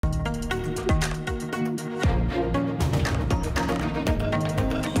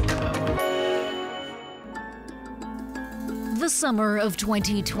The summer of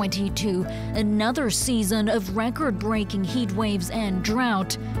 2022, another season of record-breaking heat waves and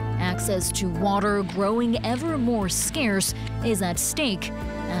drought. Access to water growing ever more scarce is at stake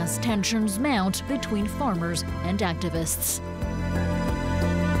as tensions mount between farmers and activists.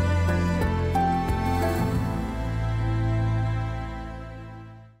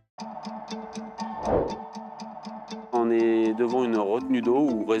 On est devant une retenue d'eau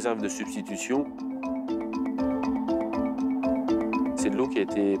ou réserve de substitution. C'est de l'eau qui a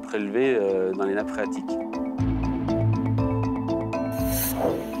été prélevée dans les nappes phréatiques.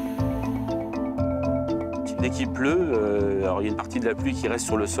 Dès qu'il pleut, alors il y a une partie de la pluie qui reste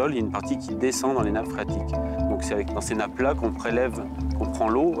sur le sol, il y a une partie qui descend dans les nappes phréatiques. Donc c'est dans ces nappes-là qu'on prélève, qu'on prend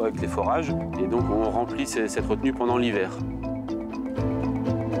l'eau avec les forages, et donc on remplit cette retenue pendant l'hiver.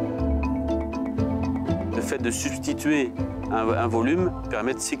 Le fait de substituer un volume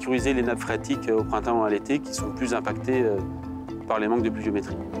permet de sécuriser les nappes phréatiques au printemps ou à l'été qui sont plus impactées par les manques de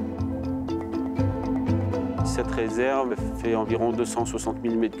pluviométrie. Cette réserve fait environ 260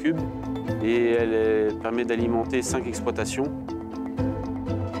 000 m3 et elle permet d'alimenter 5 exploitations.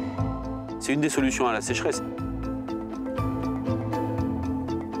 C'est une des solutions à la sécheresse.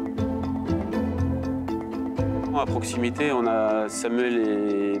 À proximité, on a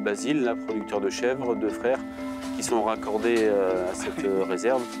Samuel et Basile, là, producteurs de chèvres, deux frères, qui sont raccordés à cette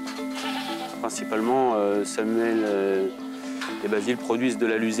réserve. Principalement, Samuel et Basile produisent de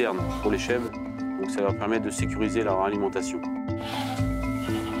la luzerne pour les chèvres, donc ça leur permet de sécuriser leur alimentation.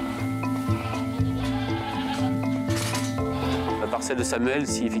 La parcelle de Samuel,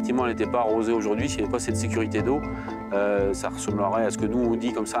 si effectivement elle n'était pas arrosée aujourd'hui, s'il n'y avait pas cette sécurité d'eau, ça ressemblerait à ce que nous on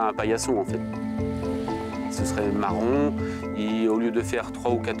dit comme ça un paillasson en fait. Ce serait marron, et au lieu de faire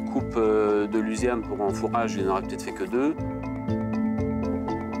 3 ou 4 coupes de luzerne pour un fourrage, il n'aurait peut-être fait que 2.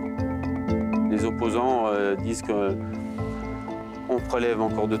 Les opposants disent qu'on prélève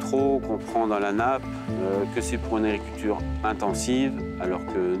encore de trop, qu'on prend dans la nappe, que c'est pour une agriculture intensive, alors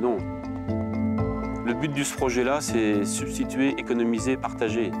que non. Le but de ce projet-là, c'est substituer, économiser,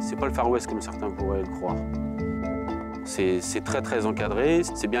 partager. C'est pas le Far West comme certains pourraient le croire. C'est très très encadré.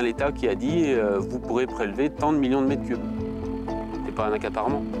 C'est bien l'État qui a dit vous pourrez prélever tant de millions de mètres cubes. C'est pas un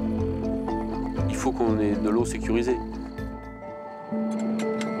accaparement. Il faut qu'on ait de l'eau sécurisée.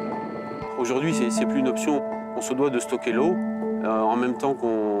 Aujourd'hui, c'est plus une option. On se doit de stocker l'eau en même temps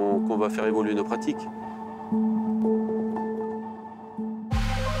qu'on va faire évoluer nos pratiques.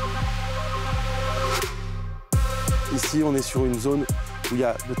 Ici, on est sur une zone où il y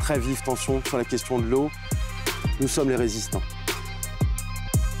a de très vives tensions sur la question de l'eau. Nous sommes les résistants.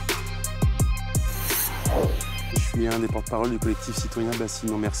 Je suis un des porte-parole du collectif citoyen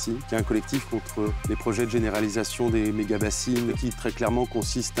Bassines Non Merci, qui est un collectif contre les projets de généralisation des méga-bassines, qui très clairement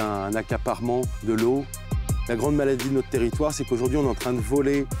consiste à un accaparement de l'eau. La grande maladie de notre territoire, c'est qu'aujourd'hui, on est en train de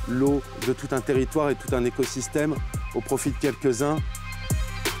voler l'eau de tout un territoire et tout un écosystème au profit de quelques-uns.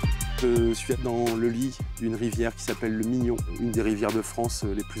 Je suis dans le lit d'une rivière qui s'appelle le Mignon, une des rivières de France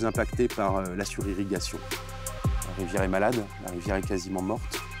les plus impactées par la surirrigation. La rivière est malade, la rivière est quasiment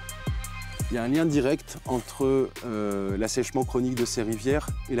morte. Il y a un lien direct entre l'assèchement chronique de ces rivières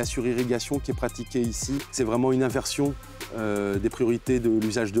et la surirrigation qui est pratiquée ici. C'est vraiment une inversion des priorités de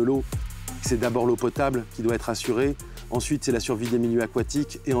l'usage de l'eau. C'est d'abord l'eau potable qui doit être assurée, ensuite c'est la survie des milieux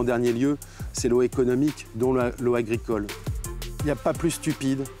aquatiques et en dernier lieu, c'est l'eau économique, dont l'eau agricole. Il n'y a pas plus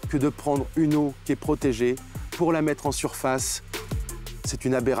stupide que de prendre une eau qui est protégée pour la mettre en surface. C'est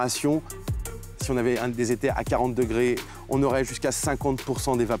une aberration. Si on avait des étés à 40 degrés, on aurait jusqu'à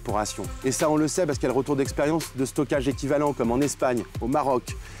 50% d'évaporation. Et ça, on le sait parce qu'il y a le retour d'expérience de stockage équivalent, comme en Espagne, au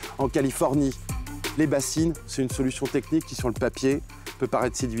Maroc, en Californie. Les bassines, c'est une solution technique qui, sur le papier, peut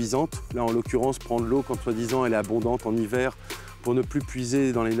paraître séduisante. Là, en l'occurrence, prendre l'eau quand, soi-disant, elle est abondante en hiver pour ne plus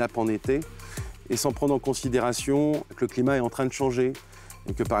puiser dans les nappes en été. Et sans prendre en considération que le climat est en train de changer.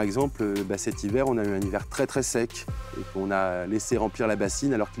 Et que, par exemple, cet hiver, on a eu un hiver très très sec et qu'on a laissé remplir la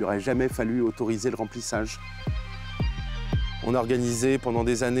bassine alors qu'il n'aurait jamais fallu autoriser le remplissage. On a organisé pendant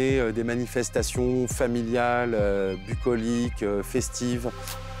des années des manifestations familiales, bucoliques, festives.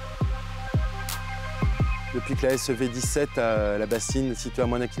 Depuis que la SEV 17, la bassine située à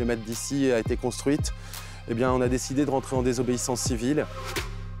moins d'1 kilomètre d'ici, a été construite, eh bien, on a décidé de rentrer en désobéissance civile.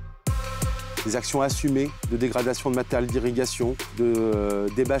 Des actions assumées de dégradation de matériel d'irrigation, de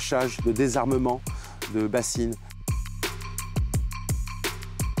débâchage, de désarmement de bassines.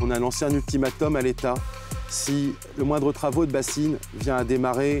 On a lancé un ultimatum à l'État. Si le moindre travaux de bassine vient à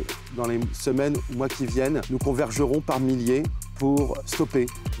démarrer dans les semaines ou mois qui viennent, nous convergerons par milliers pour stopper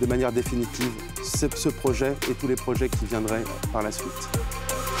de manière définitive ce projet et tous les projets qui viendraient par la suite.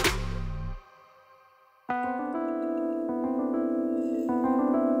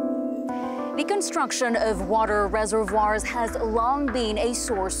 construction of water reservoirs has long been a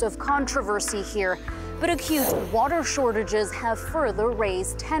source of controversy here, but acute water shortages have further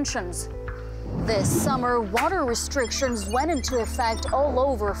raised tensions. This summer, water restrictions went into effect all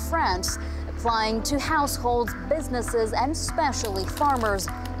over France, applying to households, businesses, and especially farmers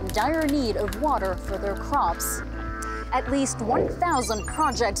in dire need of water for their crops. At least 1,000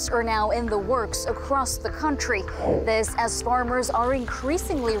 projects are now in the works across the country. This as farmers are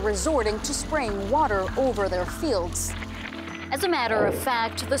increasingly resorting to spraying water over their fields. As a matter of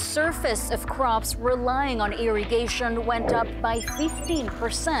fact, the surface of crops relying on irrigation went up by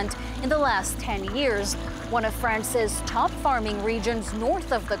 15% in the last 10 years. One of France's top farming regions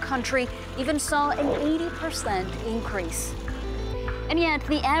north of the country even saw an 80% increase. And yet,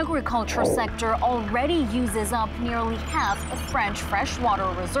 the agriculture sector already uses up nearly half of French freshwater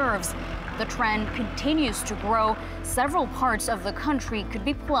reserves. The trend continues to grow. Several parts of the country could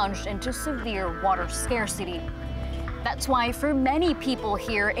be plunged into severe water scarcity. That's why for many people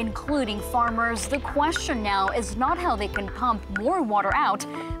here, including farmers, the question now is not how they can pump more water out,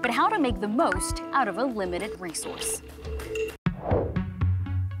 but how to make the most out of a limited resource.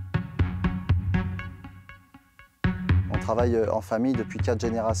 On travaille en famille depuis 4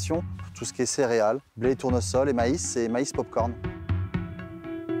 générations. Tout ce qui est céréales, blé, tournesol et maïs, c'est maïs popcorn.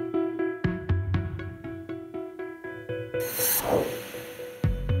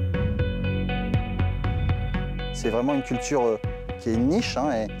 C'est vraiment une culture qui est une niche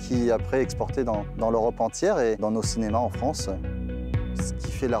et qui est après exportée dans l'Europe entière et dans nos cinémas en France. Ce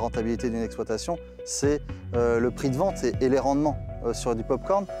qui fait la rentabilité d'une exploitation, c'est le prix de vente et les rendements. Sur du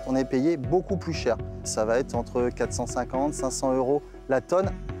popcorn, on est payé beaucoup plus cher. Ça va être entre 450 et 500 € la tonne,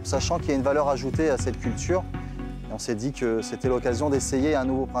 sachant qu'il y a une valeur ajoutée à cette culture. Et on s'est dit que c'était l'occasion d'essayer un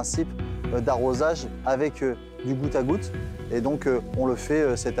nouveau principe d'arrosage avec du goutte à goutte. Et donc on le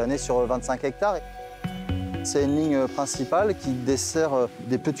fait cette année sur 25 hectares. C'est une ligne principale qui dessert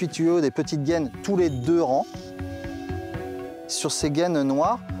des petits tuyaux, des petites gaines tous les 2 rangs. Sur ces gaines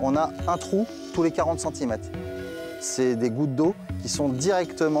noires, on a un trou tous les 40 cm. C'est des gouttes d'eau qui sont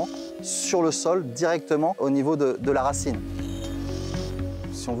directement sur le sol, directement au niveau de la racine.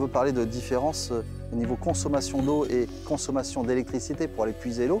 Si on veut parler de différence au niveau consommation d'eau et consommation d'électricité pour aller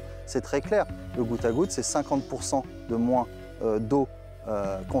puiser l'eau, c'est très clair. Le goutte à goutte, c'est 50% de moins d'eau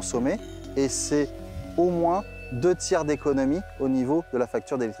consommée et c'est au moins 2 tiers d'économie au niveau de la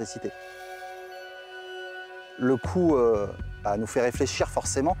facture d'électricité. Le coût nous fait réfléchir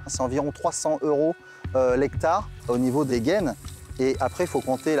forcément. C'est environ 300 € l'hectare au niveau des gaines. Et après, il faut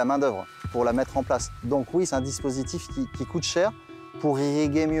compter la main-d'œuvre pour la mettre en place. Donc oui, c'est un dispositif qui coûte cher pour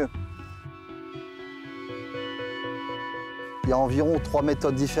irriguer mieux. Il y a environ 3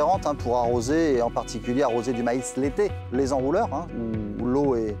 méthodes différentes pour arroser, et en particulier arroser du maïs l'été. Les enrouleurs, où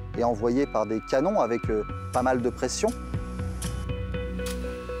l'eau est envoyée par des canons avec pas mal de pression.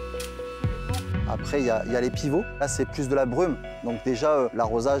 Après, il y a les pivots. Là, c'est plus de la brume. Donc déjà,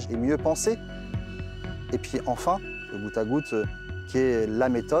 l'arrosage est mieux pensé. Et puis enfin, le goutte à goutte, qui est la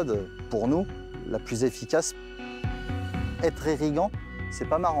méthode, pour nous, la plus efficace. Être irrigant, c'est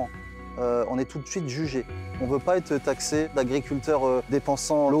pas marrant. On est tout de suite jugé. On ne veut pas être taxé d'agriculteurs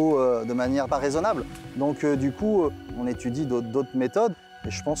dépensant l'eau de manière pas raisonnable. Donc du coup, on étudie d'autres méthodes.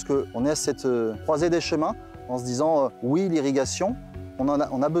 Et je pense qu'on est à cette croisée des chemins en se disant oui, l'irrigation,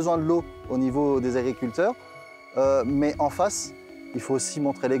 on a besoin de l'eau au niveau des agriculteurs, mais en face, il faut aussi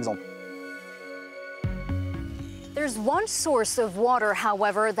montrer l'exemple. There's one source of water,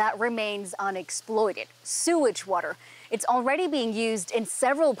 however, that remains unexploited: sewage water. It's already being used in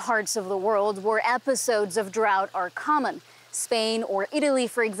several parts of the world where episodes of drought are common. Spain or Italy,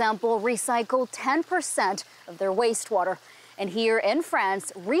 for example, recycle 10% of their wastewater. And here in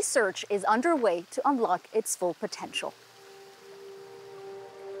France, research is underway to unlock its full potential.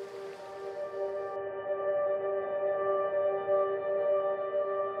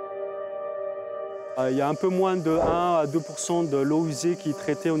 Il y a un peu moins de 1 à 2% de l'eau usée qui est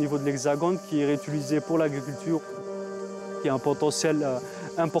traitée au niveau de l'Hexagone, qui est réutilisée pour l'agriculture, qui a un potentiel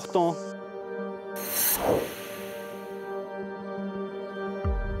important.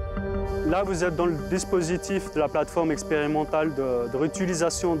 Là, vous êtes dans le dispositif de la plateforme expérimentale de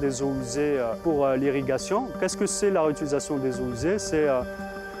réutilisation des eaux usées pour l'irrigation. Qu'est-ce que c'est la réutilisation des eaux usées?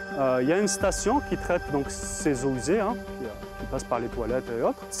 Il y a une station qui traite donc ces eaux usées, qui passe par les toilettes et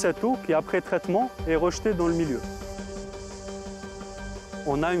autres. Cette eau qui, après traitement, est rejetée dans le milieu.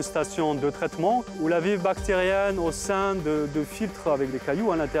 On a une station de traitement où la vie bactérienne au sein de filtres avec des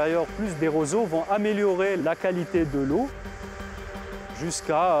cailloux à l'intérieur, plus des roseaux, vont améliorer la qualité de l'eau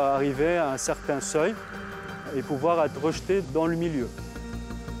jusqu'à arriver à un certain seuil et pouvoir être rejeté dans le milieu.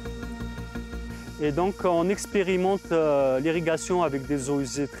 Et donc on expérimente l'irrigation avec des eaux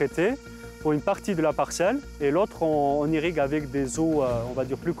usées traitées pour une partie de la parcelle et l'autre on irrigue avec des eaux, on va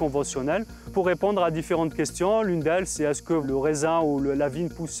dire, plus conventionnelles pour répondre à différentes questions. L'une d'elles, c'est est-ce que le raisin ou la vigne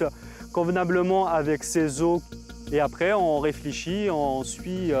pousse convenablement avec ces eaux. Et après, on réfléchit, on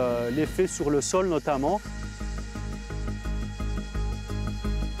suit l'effet sur le sol notamment.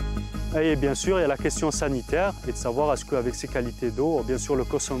 Et bien sûr, il y a la question sanitaire et de savoir est-ce qu'avec ces qualités d'eau, bien sûr, le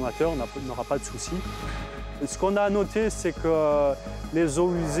consommateur n'aura pas de soucis. Ce qu'on a noté, c'est que les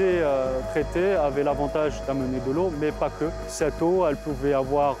eaux usées traitées avaient l'avantage d'amener de l'eau, mais pas que. Cette eau, elle pouvait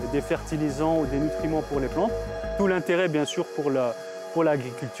avoir des fertilisants ou des nutriments pour les plantes. Tout l'intérêt, bien sûr, pour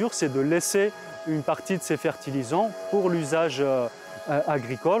l'agriculture, c'est de laisser une partie de ces fertilisants pour l'usage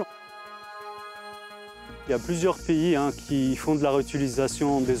agricole. Il y a plusieurs pays qui font de la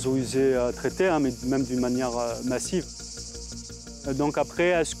réutilisation des eaux usées traitées, mais même d'une manière massive. Donc après,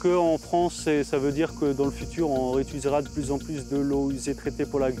 est-ce qu'en France, ça veut dire que dans le futur, on réutilisera de plus en plus de l'eau usée traitée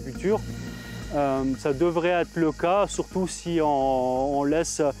pour l'agriculture? Ça devrait être le cas, surtout si on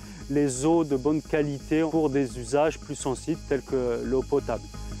laisse les eaux de bonne qualité pour des usages plus sensibles tels que l'eau potable.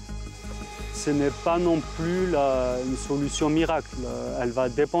 Ce n'est pas non plus une solution miracle. Elle va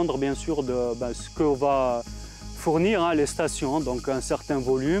dépendre bien sûr de ce que va fournir les stations, donc un certain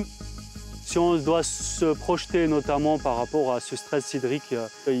volume. Si on doit se projeter notamment par rapport à ce stress hydrique,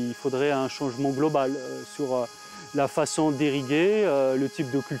 il faudrait un changement global sur la façon d'irriguer, le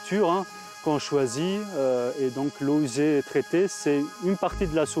type de culture qu'on choisit. Et donc l'eau usée traitée, c'est une partie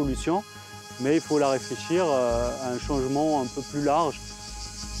de la solution, mais il faut la réfléchir à un changement un peu plus large.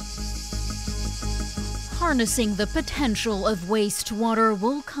 Harnessing the potential of wastewater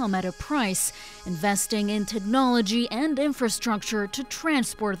will come at a price. Investing in technology and infrastructure to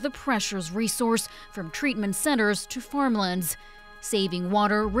transport the precious resource from treatment centers to farmlands. Saving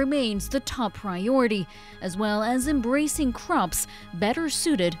water remains the top priority, as well as embracing crops better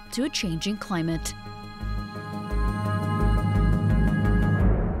suited to a changing climate.